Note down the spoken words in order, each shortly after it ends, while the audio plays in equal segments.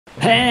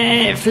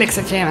Hej,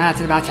 Flixiekim här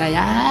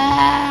tillbaka.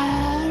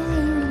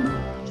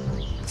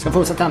 Ska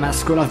fortsätta med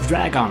School of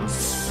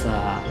Dragons.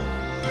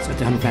 Så att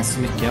jag hunnit med så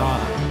mycket.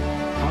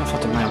 Jag har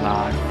fått en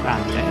jävla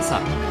stjärngrej så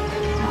här.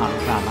 En halv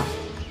stjärna.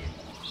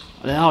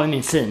 Och det har vi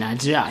min fina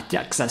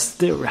Drakar. Så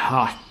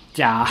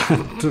storhaka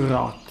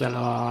drak eller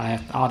vad det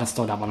heter. Ja, det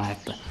står där vad den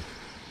heter.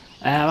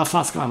 Vad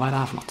fan ska man, vad är det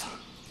här för något?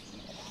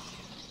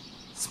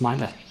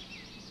 Smiley.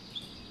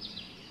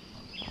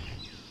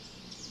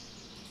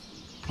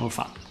 Åh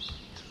fan.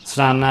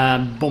 Så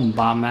den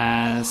bombar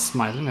med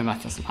smiley nu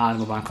verkar som. Det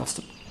var bara en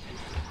kostym.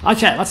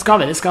 Okej, vad ska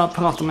vi? Vi ska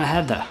prata med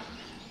Heather.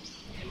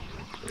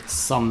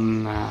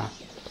 Som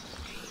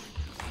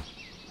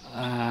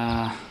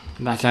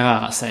verkar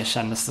röra sig,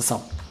 kändes det som.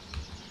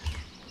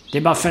 Det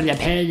är bara att följa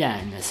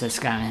pejen så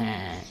ska...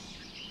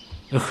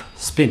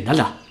 spindel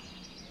då.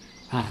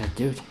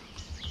 Herregud.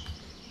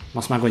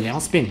 Måste man gå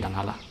igenom spindeln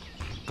eller?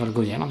 Går det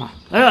gå igenom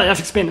här? Jag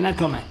fick spindeln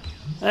på mig.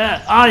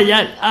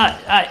 Aj,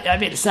 jag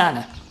vill se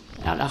henne.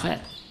 Jävla rädd.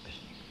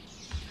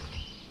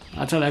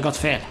 Jag tror det har gått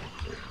fel.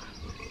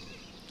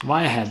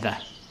 Vad är Hedde?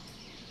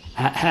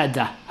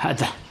 Hedde,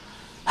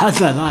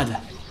 vad är det?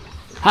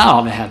 Här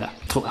har vi Hedde,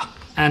 tror jag.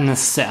 En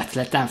söt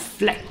liten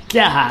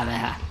fläcka här det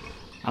här.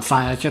 Ja,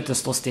 fan, jag kan inte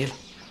stå still.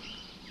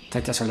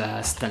 Tänkte jag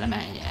skulle ställa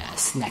mig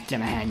snacka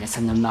med henne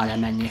som normala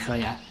människor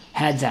gör.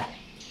 Hedde.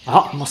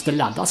 Jaha, måste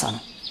ladda sen.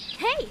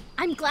 Hey,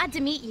 I'm glad to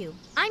meet you.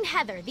 I'm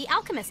Heather, the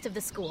alchemist of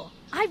the school.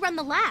 I run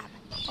the lab.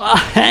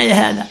 Hey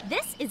Heather.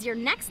 This is your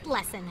next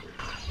lesson.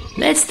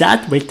 Let's start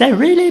with the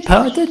really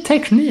important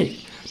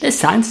technique. The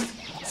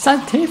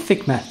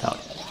scientific method.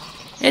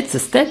 It's a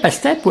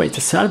step-by-step way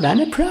to solve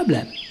any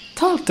problem.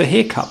 Talk to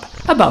Hiccup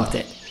about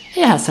it.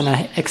 He has an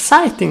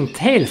exciting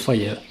tale for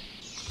you.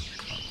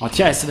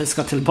 Okej, så vi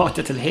ska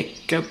tillbaka till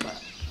Hiccup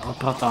och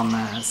prata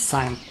om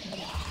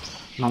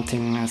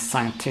någonting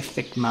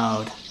scientific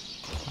mode.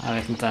 Jag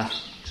vet inte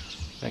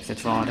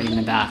riktigt vad det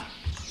innebär.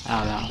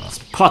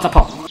 Prata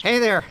på. Hey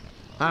there.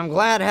 I'm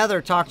glad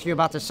Heather talked to you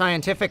about the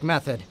scientific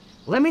method.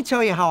 Let me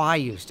tell you how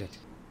I used it.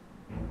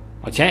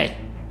 Okej,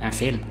 en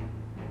film.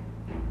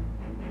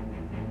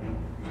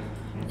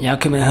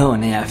 Jag kommer ihåg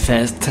när jag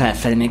först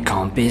träffade min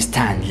kompis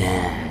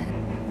Tandlen.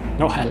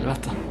 Åh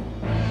helvete.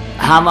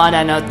 Han var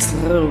den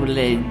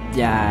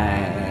otroliga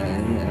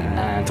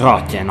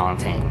draken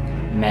någonting.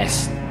 Med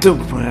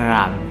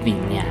stora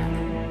vingar.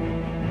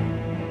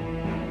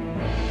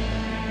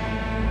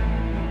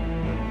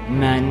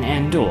 Men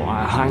ändå,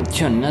 han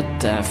kunde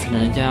inte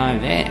flyga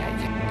iväg.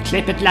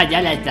 Klippet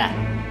laggar lite.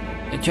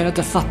 Jag kunde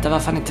inte fatta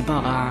varför han inte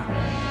bara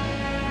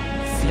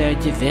flög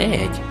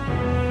iväg.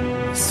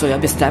 Så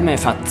jag bestämde mig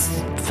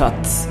för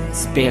att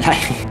spela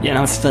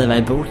genom att skriva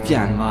i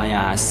boken vad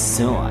jag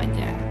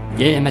såg.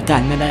 Genom att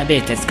använda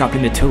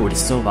vetenskaplig metod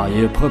så var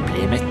ju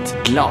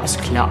problemet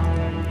glasklart.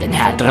 Den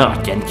här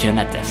draken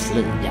kunde inte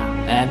flyga.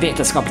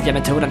 Vetenskapliga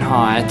metoden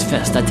har ett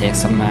första steg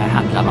som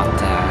handlar om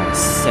att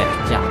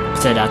söka. Det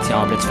betyder att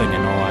jag blev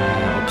tvungen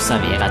att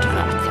observera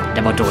draken.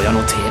 Det var då jag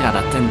noterade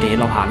att en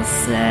del av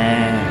hans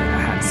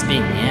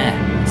vinge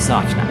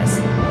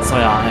saknades. Så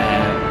jag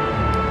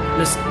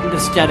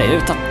luskade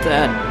ut att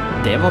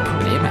det var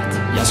problemet.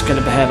 Jag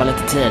skulle behöva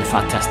lite tid för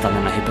att testa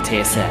mina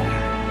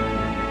hypoteser.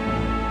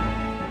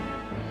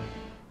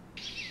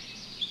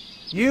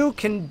 You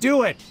can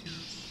do it!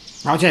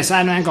 Okej, så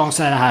ännu en gång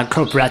så är det här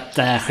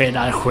corporate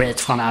skyddar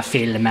skit från den här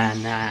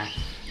filmen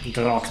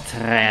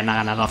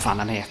Draktränaren eller vad fan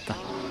den heter.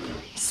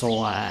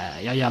 Så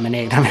jag gör min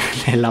egna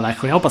lilla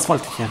version. Jag hoppas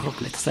folk tycker det är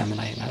roligt att se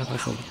mina egna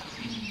versioner.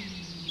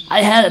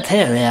 I had a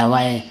theory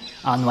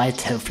on why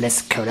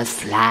Toothless couldn't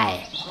fly.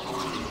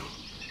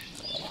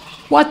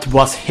 What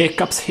was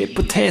Hiccup's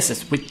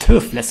hypothesis with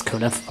Toothless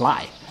couldn't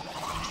fly?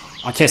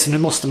 Okej, så nu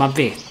måste man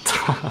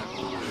veta.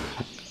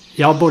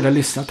 Jag borde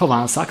lyssna på vad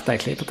han sagt där i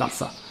klippet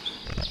alltså.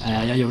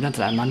 Jag gjorde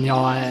inte det, men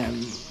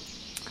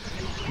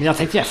jag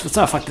tänkte efter så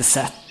har jag faktiskt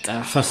sett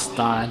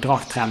första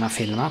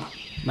Draktränarfilmen.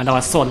 Men det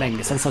var så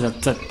länge sedan så att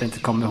jag typ inte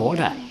kommer ihåg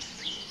det.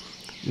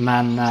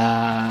 Men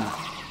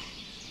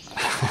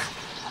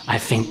I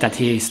think that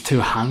he is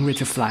too hungry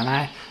to fly.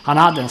 Nej, han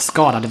hade en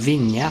skadad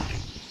vinge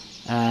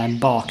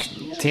bak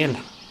till.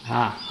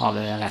 Här har vi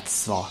rätt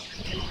svar.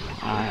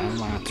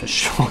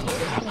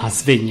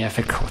 Hans vinge är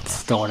för kort,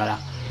 står det där.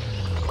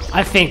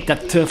 I think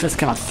that Toothless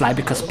cannot fly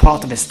because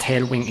part of his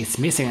tail wing is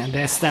missing.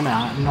 Det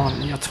stämmer.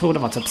 Jag tror det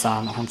var typ så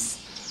här,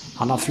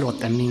 han har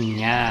förlorat en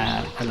vinge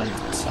eller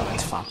något. Jag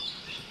vet fan.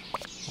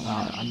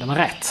 De är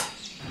rätt.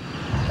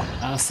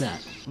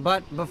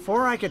 But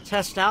before I could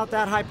test out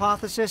that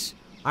hypothesis,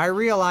 I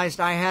realized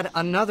I had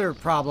another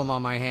problem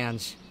on my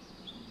hands.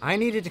 I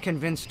needed to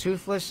convince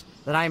Toothless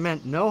that I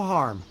meant no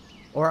harm,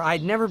 or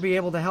I'd never be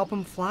able to help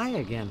him fly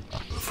again.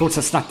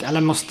 Fortsätt snacka,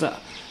 eller måste...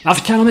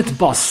 Varför kan de inte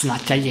bara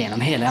snacka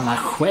igenom hela den här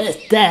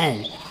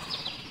skiten?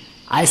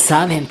 I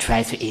saw him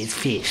try to eat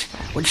fish,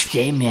 which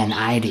gave me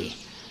an idea.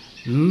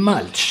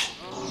 Mulch.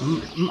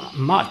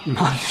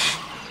 Mulch.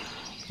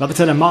 Vad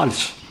betyder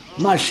mulch?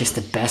 Mulch is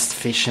the best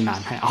fisherman.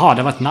 Jaha,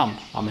 det var ett namn.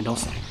 Ja, men då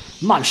så.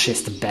 Mulch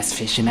is the best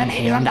fisherman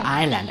here on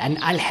the island, and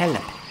I'll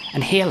help.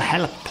 and he'll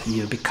help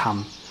you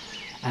become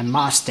a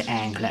master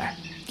angler.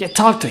 Get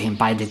talk to him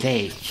by the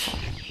lake.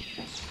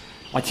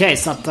 Okej,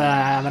 så att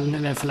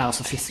vi får lära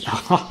oss att fiska.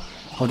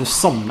 Har du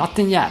somnat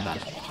din jävel?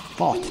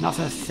 Vakna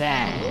för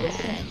fan.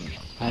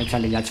 Jag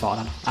kan ligga kvar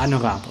den. Nej, nu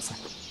rör han på sig.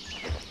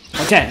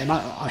 Okej,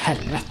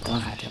 helvete vad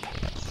rädd jag blev.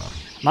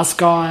 Man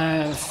ska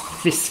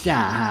fiska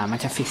här. Man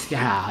kan fiska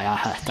här har jag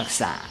hört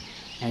också.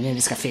 Nu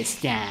vi ska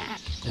fiska.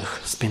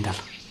 Spindel.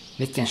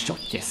 Vilken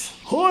tjockis.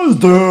 Hi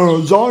there,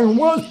 young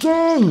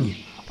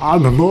Viking!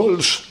 I'm a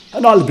mulch,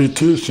 and I'll be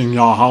teaching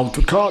you how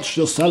to catch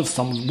yourself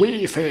some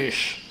wee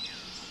fish.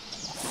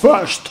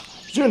 First,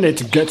 you need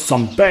to get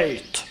some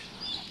bait.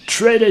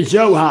 Trader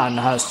Johan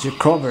has you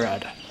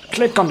covered.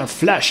 Click on the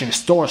flashing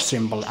store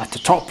symbol at the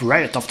top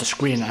right of the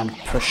screen and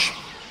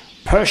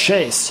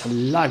purchase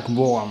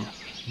lugworm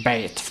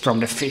bait from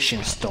the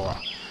fishing store.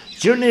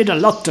 You need a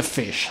lot of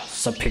fish,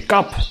 so pick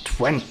up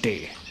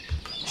 20.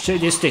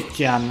 20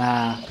 stycken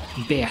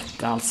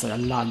bet, alltså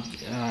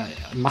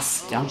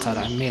maska antar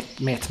jag,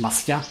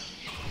 metmaska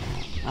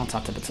antar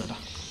att det betyder.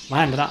 Vad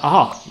händer där?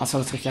 Aha, man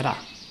ska trycka där.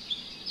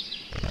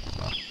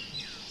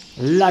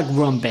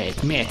 Lugworm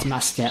bait,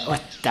 metmaska,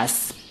 8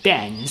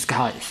 spänn. Ska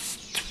ha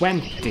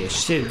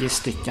 20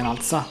 stycken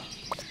alltså.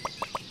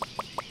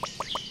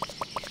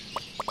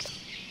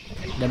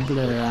 Det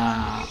blir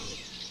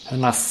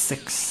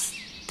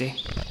 160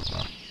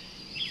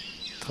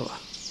 tror jag.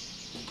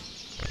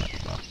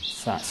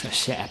 Så jag ska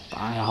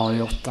köpa. Jag har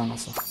ju 8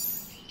 alltså.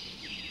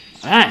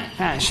 Nej,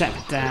 jag har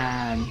köpt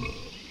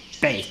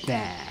bait.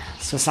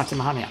 Så snackar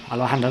med han igen. Eller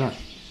vad händer nu?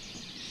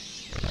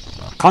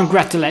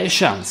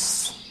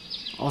 Congratulations!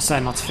 Och så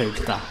är något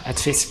fult där. Ett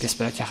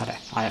fiskespö kanske det.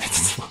 Ja, jag vet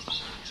inte.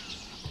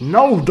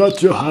 Now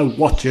that you have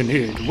what you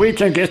need, we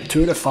can get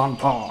to the fun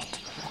part.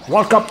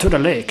 Walk up to the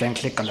lake and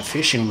click on the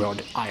fishing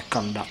rod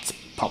icon that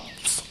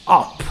pops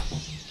up.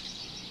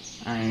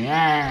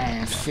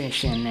 Yeah,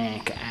 fishing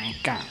lake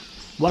icon.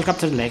 Walk up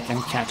to the lake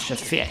and catch a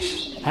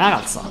fish. Här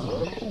alltså.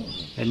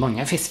 Det är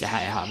många fiskar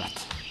här i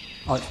havet.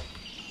 Oj.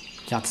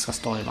 Jag inte ska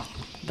stå i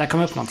vattnet. Där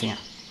kommer upp någonting här.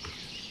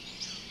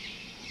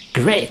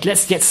 Great,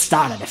 let's get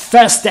started. The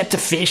first step to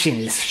fishing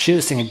is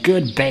choosing a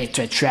good bait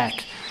to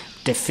attract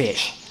the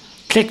fish.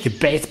 Click the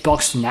bait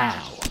box now.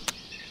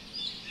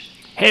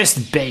 Here's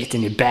the bait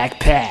in your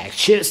backpack.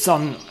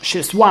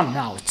 Choose one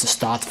now to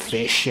start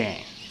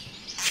fishing.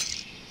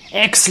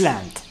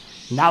 Excellent.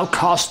 Now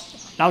cast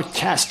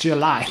your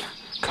line.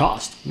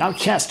 Now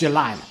cast your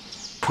line.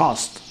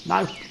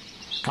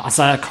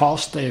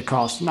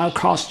 Now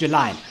cast your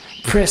line.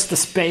 Press the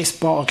space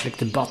bar or click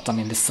the button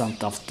in the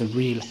center of the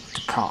reel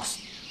to cast.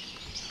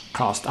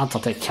 Antar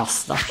att det är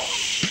kasta.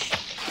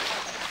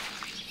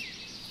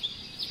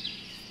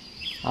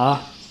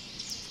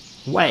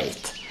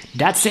 Wait.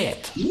 That's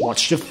it.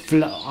 Watch the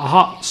flow.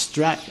 Aha,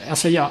 strike.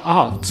 Alltså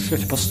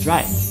tryck på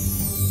strike.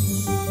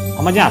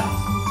 Oh my god.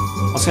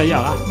 Vad ska jag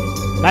göra?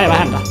 Nej, vad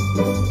händer?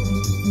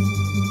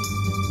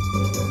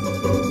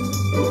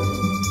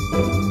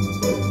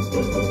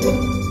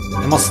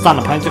 Jag måste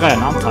stanna på en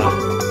grön antar jag.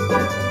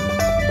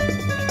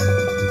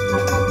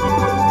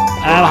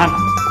 Vad händer?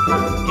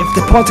 If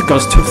the pointer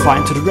goes too far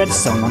into the red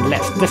zone on the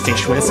left, the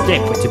fish will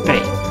escape with your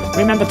bait.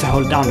 Remember to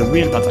hold down the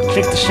reel button,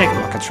 click the check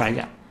mark and try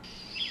again.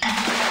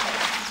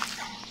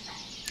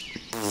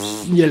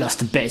 You lost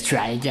the bait,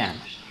 try again.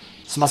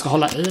 Så man ska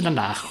hålla i den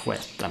där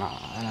skiten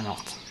eller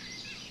något.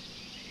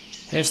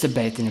 Here's the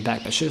bait in your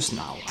backpack, choose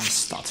now and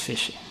start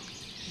fishing.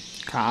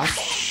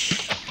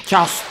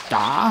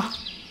 Kasta.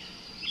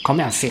 Kom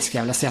igen fisk,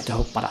 jag vill se att du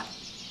hoppar där.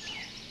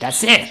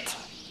 That's it.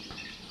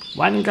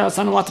 When it goes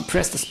underwater,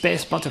 press the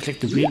space bar to click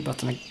the reel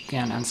button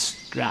again and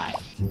strike.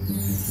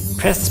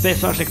 Press the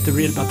space bar, click the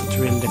reel button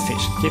to reel the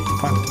fish. Keep the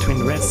point between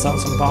the red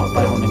zones on bar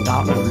by holding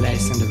down and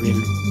releasing the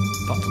reel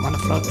button. When the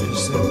float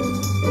is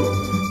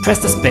press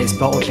the space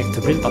bar or click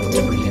the reel button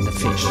to reel in the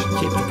fish.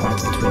 Keep the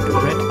point between the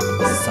red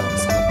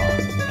zones on the bar.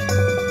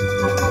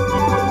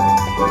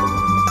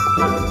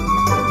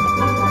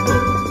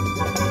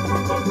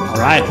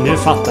 Alright, nu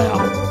fattar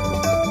jag.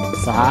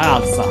 Så här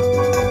alltså.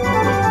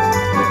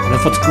 Jag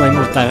har fått gå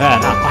emot den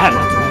röda.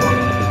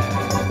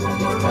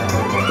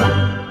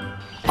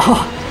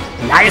 Oh,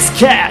 nice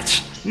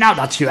catch! Now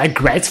that you're a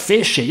great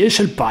fisher, you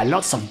should buy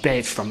lots of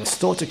bait from the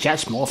store to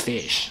catch more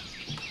fish.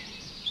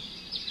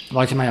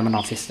 Vad kan man göra med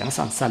de fiskarna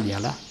sen? Sälja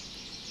eller?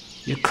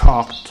 You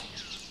caught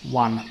 1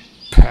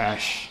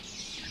 perch.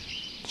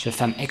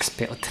 25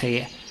 XP och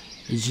 3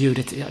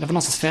 ljudet. Det var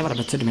någon som skrev vad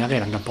det betyder, men jag har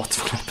redan glömt bort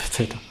vad det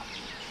betyder.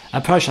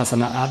 A perch has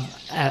an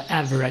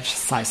average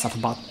size of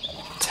about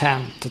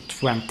 10 to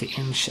 20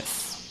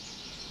 inches.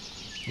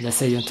 Det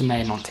säger ju inte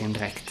mig någonting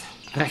direkt.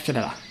 Räcker det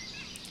där?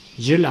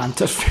 You learn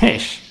to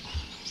fish.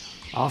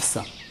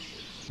 Awesome.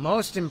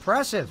 Most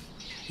impressive.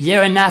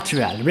 You're a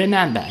natural.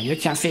 Remember, you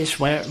can fish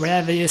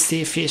wherever you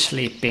see fish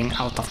leaping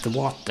out of the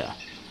water.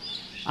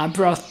 I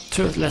brought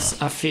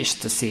Toothless a fish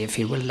to see if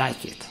he will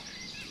like it.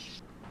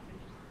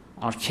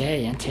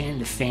 Okay, until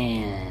the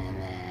fin.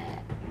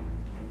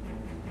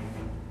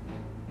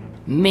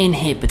 Min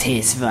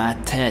hypotes var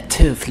att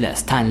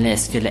Toothless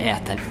tandlös skulle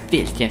äta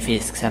vilken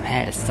fisk som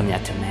helst som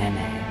jag tog med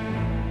mig.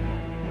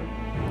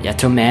 Jag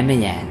tog med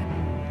mig en,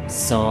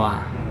 så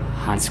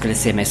han skulle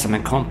se mig som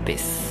en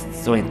kompis,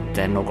 så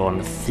inte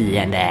någon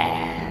fiende.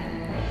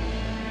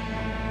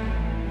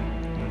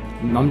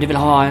 Om du vill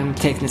ha en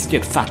teknisk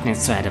uppfattning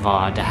så är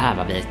det här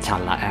vad vi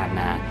kallar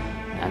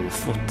en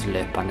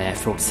fortlöpande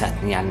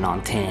fortsättning eller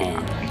någonting.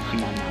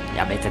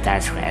 Jag vet inte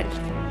ens själv.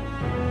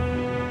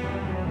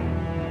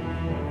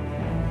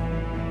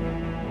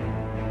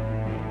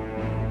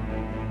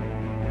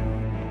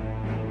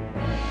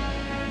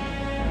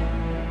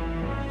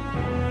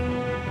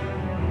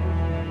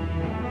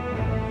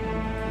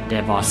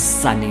 Det var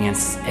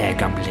sanningens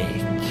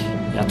ögonblick.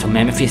 Jag tog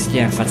med mig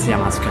fisken för att se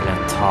om han skulle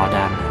ta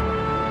den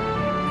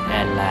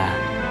eller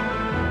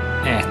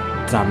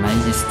äta mig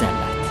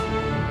istället.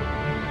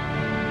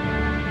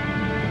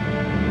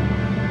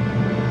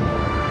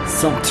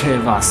 Som tur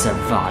var så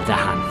valde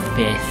han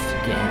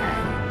fisken.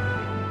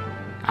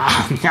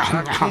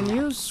 Can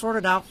you sort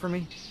it out for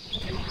me?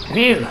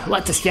 Phew,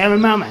 what a scary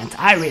moment.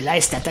 I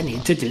realized that I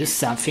need to do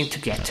something to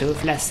get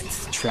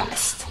Toothless'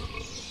 trust.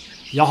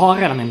 Jag har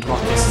redan min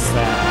drakes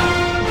tillit.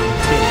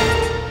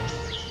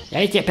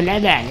 Jag gick på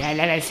ledden. Jag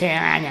lever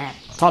för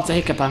ta till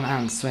hicka på en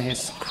answer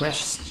his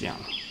question.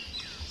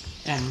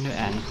 Ännu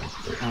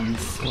en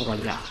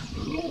fråga.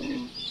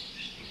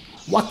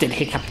 What did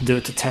Hiccup do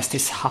to test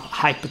his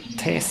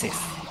hypothesis?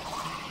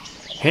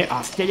 He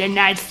asked the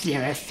night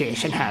fear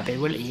fish and Herbie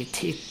will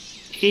eat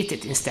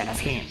it instead of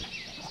him.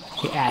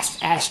 He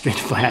asked Astrid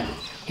for help.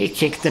 He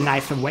kicked the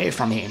knife away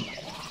from him.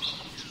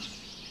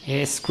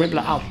 He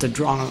scribbled out the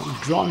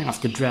drawing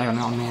of the dragon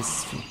on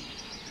his...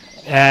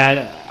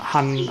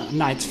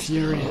 Night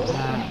Fury...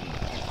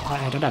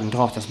 är det den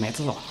draken som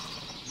heter så?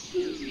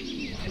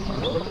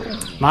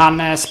 Men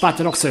han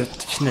spattade också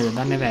ut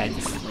kniven iväg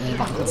i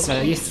vattnet, så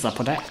jag gissar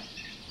på det.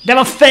 Det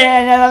var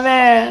fel! Det var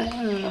fel!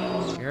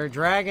 Your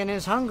dragon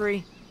is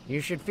hungry.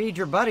 You should feed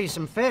your buddy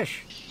some fish.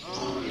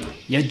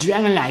 Your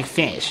dragon like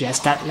fish,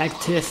 just like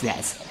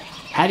Toothless.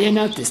 Have you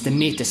noticed the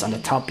meters on the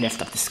top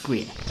left of the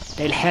screen?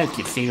 They'll help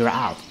you figure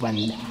out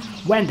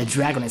when the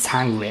dragon is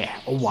hungry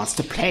or wants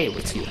to play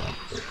with you.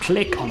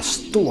 Click on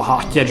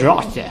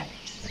Storhakedrake.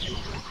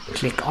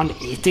 Click on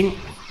eating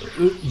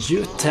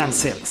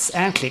utensils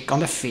and click on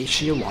the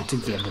fish you want to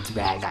give the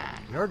dragon.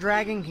 Your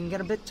dragon can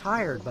get a bit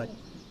tired, but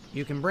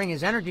you can bring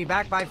his energy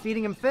back by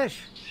feeding him fish.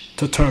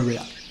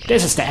 Tutorial.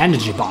 This is the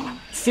energy bar.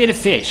 Feed the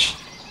fish.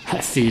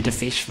 Feed the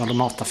fish för att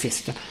mata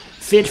fisken.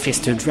 Feed fish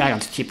to a dragon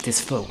to keep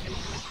this full.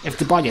 If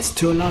the body is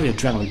too low, your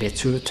dragon will be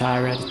too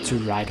tired to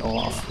ride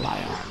or fly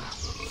on.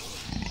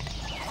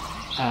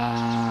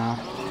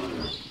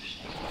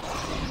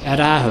 Är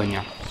det här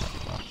hungern?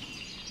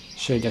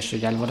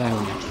 2020 eller vad det är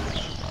hungern?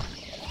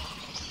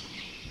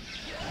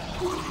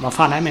 Vad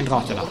fan är min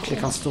drake då?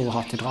 Klicka en stor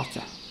hat i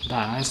drake.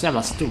 Där är en så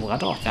jävla stora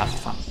drake här för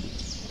fan.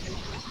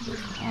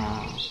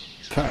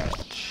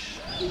 Perch.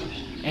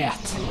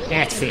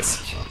 Ät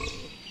fisk.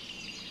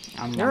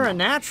 You're a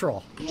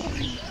natural.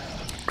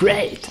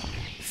 Great.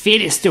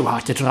 Feeding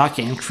Storhearted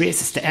Drake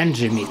increases the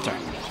energy meter.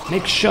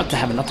 Make sure to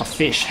have a lot of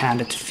fish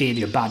handed to feed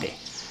your body.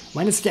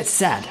 When it gets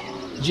sad,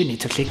 you need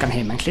to click on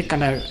him and click on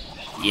the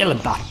yellow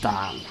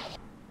button.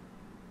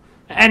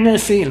 En ny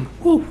film.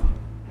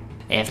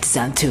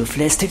 Eftersom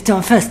Toothless tyckte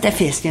om första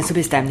fisken så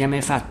bestämde jag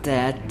mig för att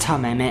ta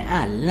med mig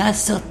alla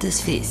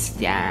sorters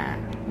fiskar.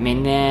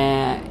 Min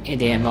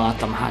idé var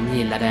att om han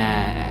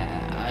gillade...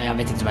 jag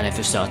vet inte vad det är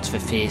för sorts för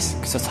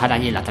fisk, så hade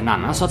han gillat en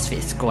annan sorts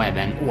fisk och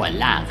även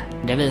ålar.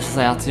 Det visade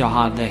sig att jag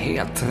hade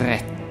helt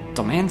rätt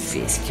om en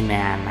fisk,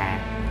 men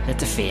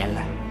lite fel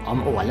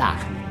om ålar.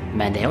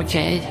 Men det är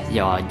okej.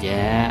 Jag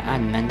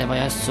använde vad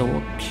jag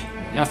såg.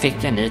 Jag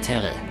fick en ny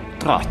teori.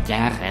 Drakar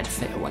är rädd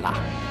för ålar.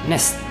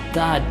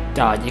 Nästa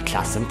dag i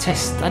klassen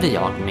testade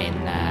jag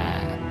min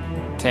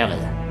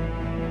teori.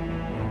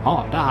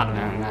 Ja, där hade vi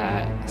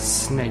en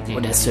snygg.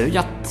 Och det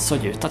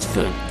såg ut att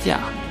funka.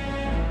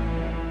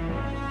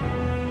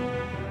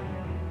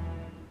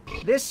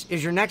 This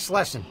is your next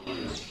lesson.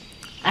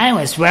 I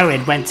was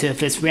worried when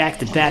Toothless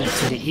reacted badly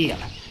to the eel.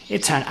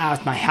 It turned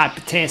out my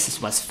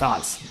hypothesis was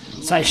false,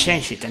 so I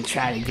changed it and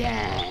tried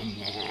again.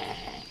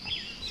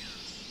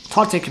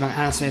 Todd tycker man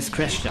answer his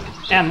question.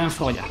 Ännu en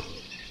fråga.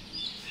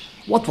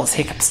 What was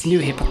Hiccup's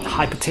new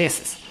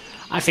hypothesis?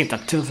 I think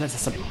that Toothless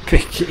is a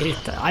picky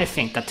eater. I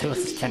think that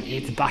Toothless can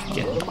eat a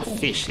bucket of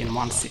fish in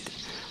one sitting.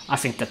 I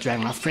think that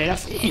dragon are afraid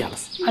of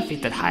eels. I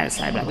think that higher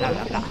side blah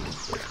blah blah.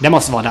 Det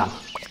måste vara den.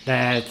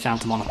 Det kan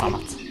inte vara något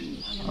annat.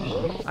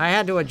 I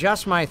had to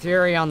adjust my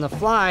theory on the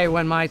fly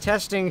when my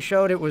testing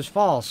showed it was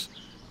false.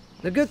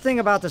 The good thing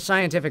about the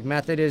scientific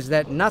method is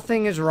that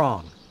nothing is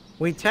wrong.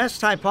 We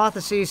test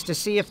hypotheses to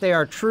see if they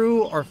are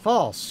true or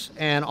false,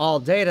 and all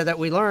data that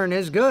we learn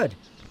is good.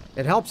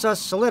 It helps us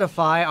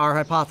solidify our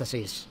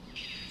hypotheses.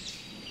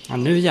 Ja,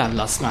 nu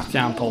jävla snackar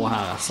han på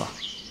här alltså.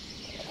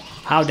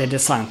 How did the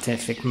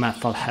scientific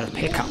method help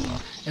Hiccup?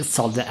 It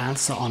solved the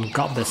answer on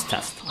Gobble's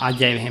test. I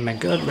gave him a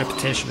good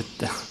reputation with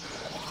the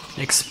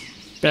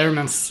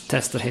experiments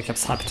tested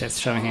Hiccup's hypothesis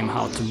showing him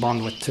how to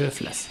bond with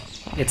Toothless.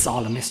 It's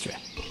all a mystery.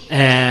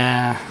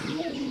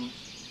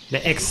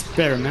 The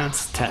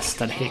experiments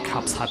tested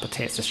Hiccup's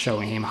hypothesis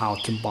showing him how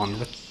to bond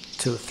with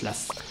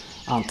Toothless.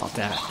 Antar att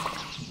det är rätt.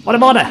 Och det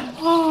var det!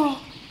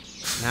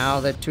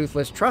 Now that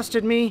Toothless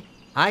trusted me,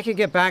 I could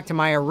get back to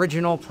my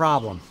original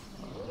problem.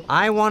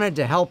 I wanted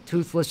to help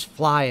Toothless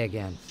fly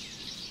again.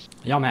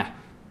 Jag med.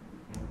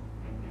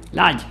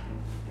 Lag!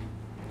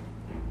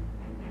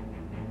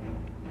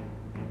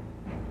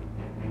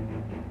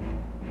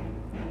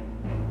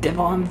 Det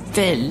var en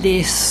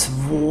väldigt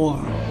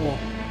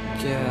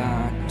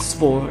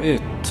svår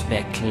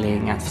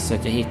utveckling att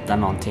försöka hitta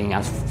någonting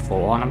att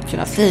få honom att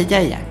kunna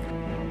flyga igen.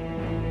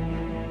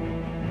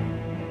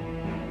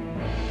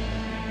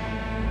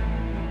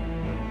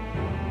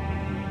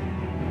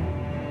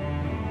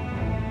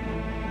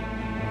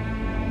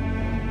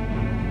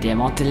 Det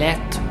var inte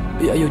lätt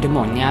och jag gjorde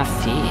många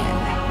fel,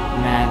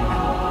 men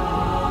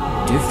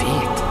du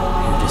vet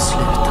hur det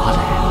slutade.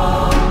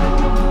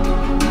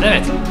 Det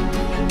vet jag.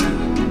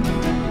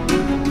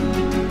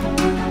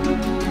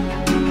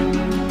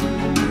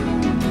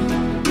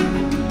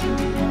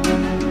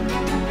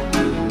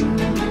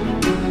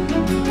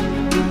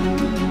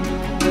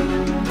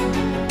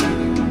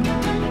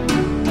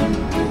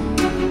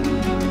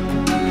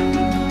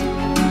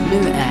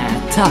 Nu är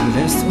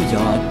Toothless och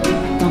jag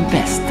de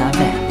bästa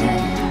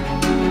vänner.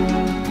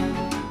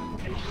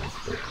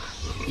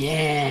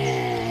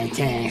 Yeah,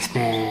 thanks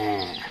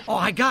man.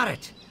 Oh, I got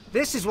it!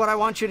 This is what I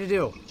want you to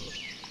do.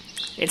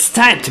 It's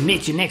time to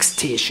meet your next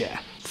teacher.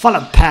 Follow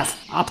the path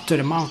up to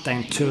the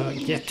mountain to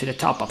get to the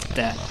top of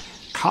the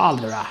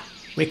caldera.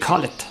 We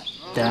call it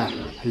the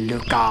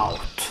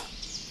lookout.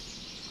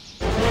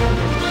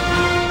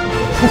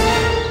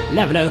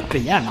 Levla upp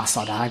igen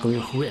alltså, det här går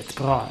ju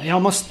skitbra.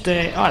 Jag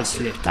måste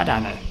avsluta där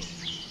nu.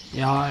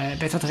 Jag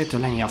vet inte riktigt hur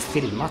länge jag har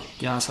filmat.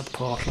 Jag har satt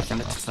på klockan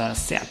lite för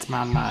sent,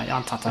 men jag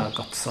antar att det har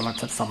gått så lång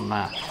tid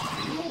som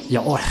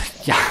jag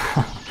orkar.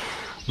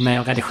 Men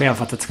jag redigerar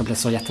för att det ska bli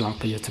så jättelångt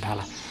på YouTube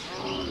heller.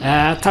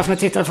 Tack för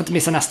att ni tittade, för att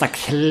missa nästa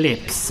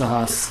klipp, så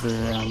hörs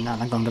vi en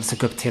annan gång där vi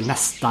ska upp till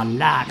nästa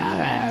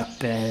lärare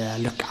uppe i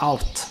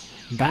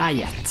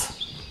Lookout-berget.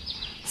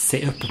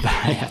 Se upp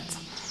berget.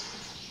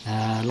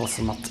 Låter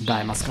som något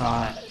berg man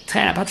ska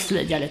träna på att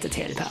flyga lite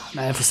till på.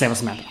 Men jag får se vad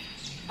som händer.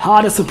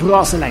 Ha det så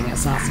bra så länge,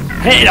 så alltså.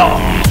 Hej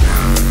då!